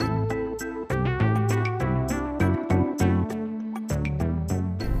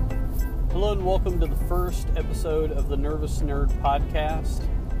Hello and welcome to the first episode of the Nervous Nerd podcast.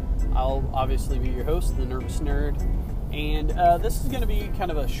 I'll obviously be your host, the Nervous Nerd, and this is going to be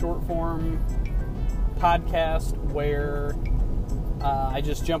kind of a short form podcast where I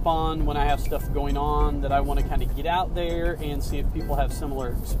just jump on when I have stuff going on that I want to kind of get out there and see if people have similar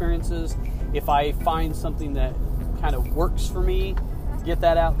experiences. If I find something that kind of works for me, get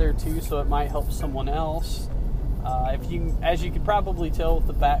that out there too, so it might help someone else. As you could probably tell with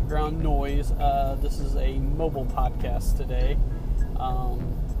the background noise, this is a mobile podcast today.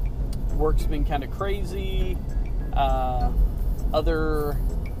 Work's been kind of crazy. Other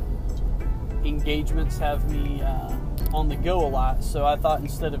engagements have me on the go a lot, so I thought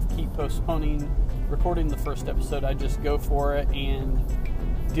instead of keep postponing recording the first episode, I'd just go for it and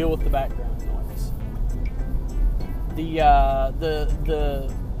deal with the background noise.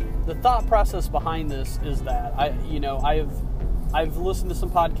 The thought process behind this is that I've listened to some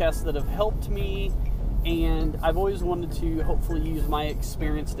podcasts that have helped me, and I've always wanted to hopefully use my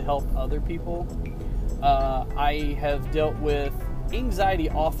experience to help other people. I have dealt with anxiety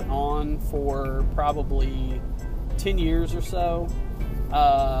off and on for probably 10 years or so,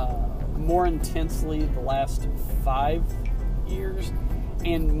 more intensely the last 5 years,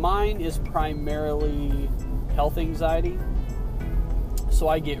 and mine is primarily health anxiety. So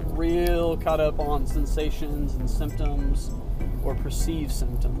I get real caught up on sensations and symptoms or perceived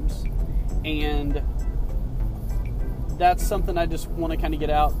symptoms. And that's something I just want to kind of get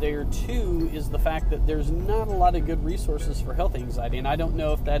out there too, is the fact that there's not a lot of good resources for health anxiety. And I don't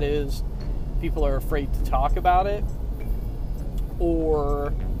know if that is people are afraid to talk about it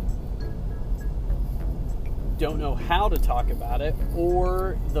or don't know how to talk about it,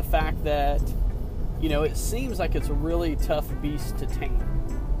 or the fact that it seems like it's a really tough beast to tame.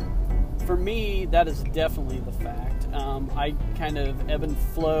 For me, that is definitely the fact. I kind of ebb and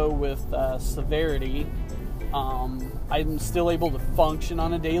flow with severity. I'm still able to function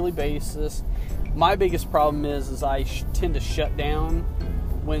on a daily basis. My biggest problem is I tend to shut down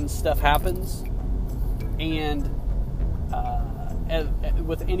when stuff happens. And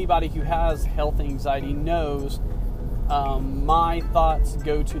with anybody who has health anxiety knows, my thoughts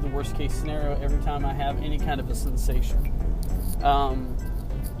go to the worst case scenario every time I have any kind of a sensation.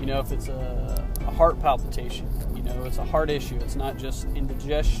 If it's a heart palpitation, it's a heart issue. It's not just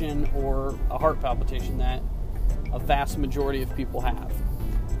indigestion or a heart palpitation that a vast majority of people have.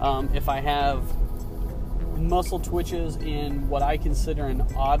 If I have muscle twitches in what I consider an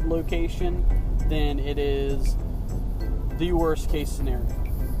odd location, then it is the worst case scenario.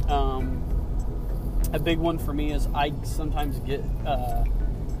 A big one for me is I sometimes get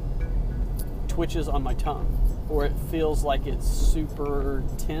twitches on my tongue, or it feels like it's super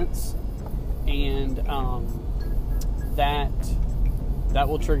tense, and that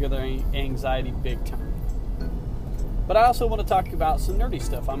will trigger the anxiety big time. But I also want to talk about some nerdy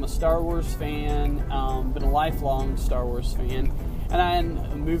stuff. I'm a Star Wars fan, been a lifelong Star Wars fan, and I'm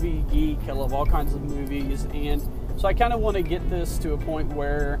a movie geek. I love all kinds of movies, and so I kind of want to get this to a point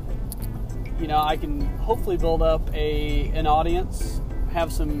where I can hopefully build up an audience,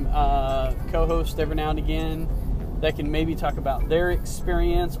 have some co-hosts every now and again that can maybe talk about their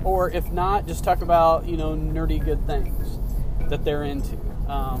experience, or if not, just talk about, nerdy good things that they're into.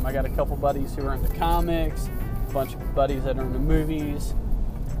 I got a couple buddies who are into comics, a bunch of buddies that are into movies,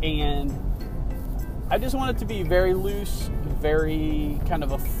 and I just want it to be very loose, very kind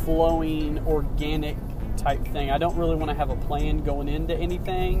of a flowing, organic type thing. I don't really want to have a plan going into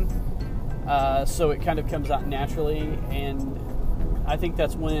anything. So it kind of comes out naturally, and I think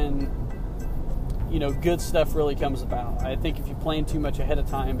that's when, good stuff really comes about. I think if you plan too much ahead of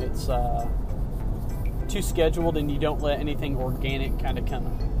time, it's too scheduled, and you don't let anything organic kind of come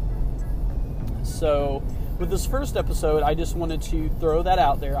out. So with this first episode, I just wanted to throw that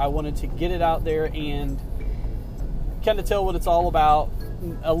out there. I wanted to get it out there and kind of tell what it's all about,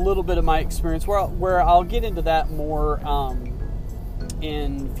 a little bit of my experience, where I'll get into that more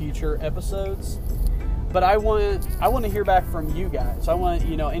in future episodes. But I want to hear back from you guys. I want,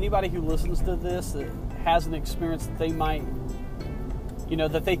 anybody who listens to this that has an experience that they might,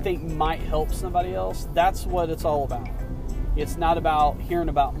 that they think might help somebody else. That's what it's all about. It's not about hearing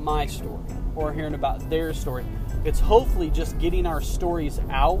about my story or hearing about their story. It's hopefully just getting our stories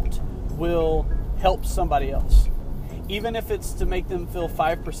out will help somebody else. Even if it's to make them feel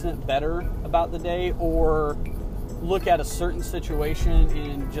 5% better about the day, or look at a certain situation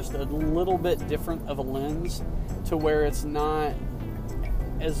in just a little bit different of a lens, to where it's not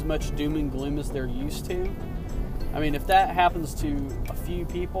as much doom and gloom as they're used to. I mean, if that happens to a few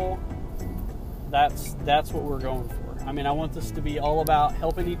people, that's what we're going for. I mean, I want this to be all about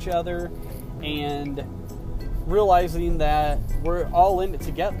helping each other and realizing that we're all in it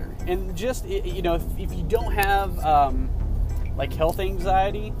together. And just, you know, if you don't have like health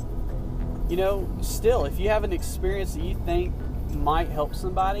anxiety, you know, still, if you have an experience that you think might help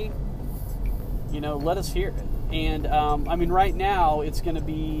somebody, you know, let us hear it. And I mean, right now it's going to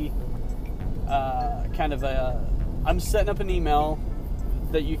be kind of I'm setting up an email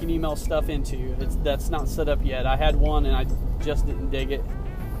that you can email stuff into. That's not set up yet. I had one and I just didn't dig it.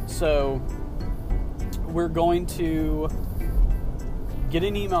 So we're going to get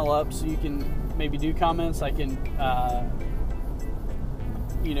an email up so you can maybe do comments. I can,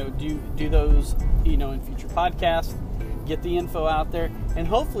 you know, do those, you know, in future podcasts, get the info out there, and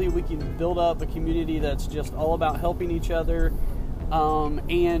hopefully we can build up a community that's just all about helping each other,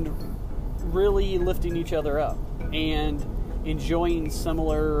 and really lifting each other up and enjoying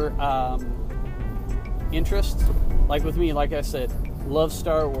similar interests. Like with me, like I said, love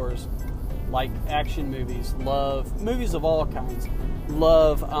Star Wars, like action movies, love movies of all kinds,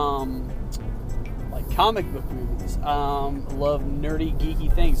 love like comic book movies, love nerdy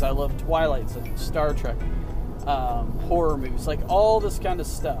geeky things. I love Twilight Zone, Star Trek, horror movies, like all this kind of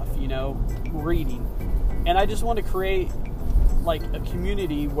stuff, you know, reading. And I just want to create like a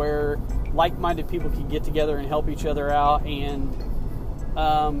community where like-minded people can get together and help each other out, and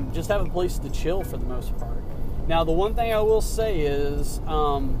just have a place to chill for the most part. Now, the one thing I will say is,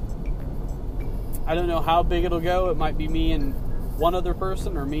 I don't know how big it'll go. It might be me and one other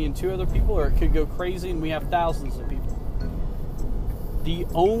person, or me and two other people, or it could go crazy and we have thousands of people. The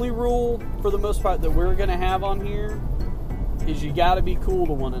only rule, for the most part, that we're going to have on here is you got to be cool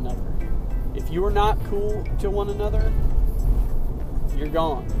to one another. If you are not cool to one another, you're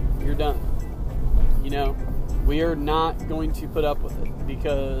gone. You're done. You know, we are not going to put up with it,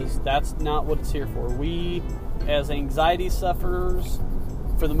 because that's not what it's here for. We, as anxiety sufferers,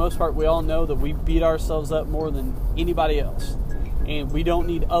 for the most part, we all know that we beat ourselves up more than anybody else. And we don't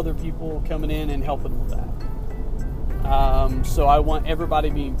need other people coming in and helping with that. So I want everybody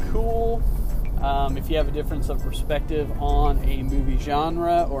being cool. If you have a difference of perspective on a movie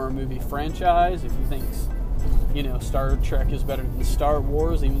genre or a movie franchise, if you think, you know, Star Trek is better than Star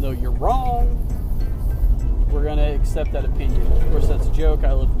Wars, even though you're wrong, we're going to accept that opinion. Of course, that's a joke.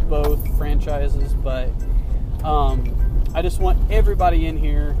 I love both franchises, but I just want everybody in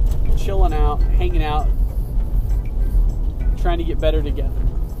here chilling out, hanging out, trying to get better together.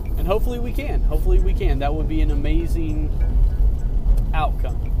 And hopefully we can. Hopefully we can. That would be an amazing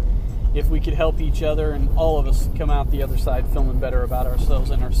outcome if we could help each other and all of us come out the other side feeling better about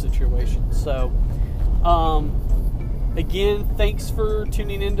ourselves and our situation. So, again, thanks for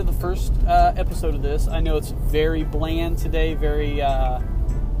tuning into the first episode of this. I know it's very bland today, very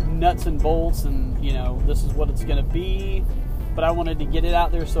nuts and bolts, and, you know, this is what it's going to be. But I wanted to get it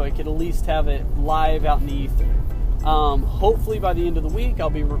out there so I could at least have it live out in the ether. Hopefully by the end of the week, I'll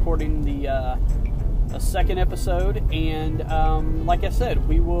be recording a second episode. And like I said,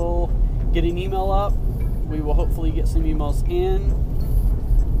 we will get an email up. We will hopefully get some emails in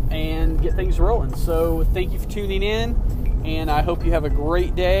and get things rolling. So thank you for tuning in, and I hope you have a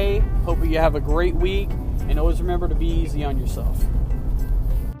great day. Hope you have a great week, and always remember to be easy on yourself.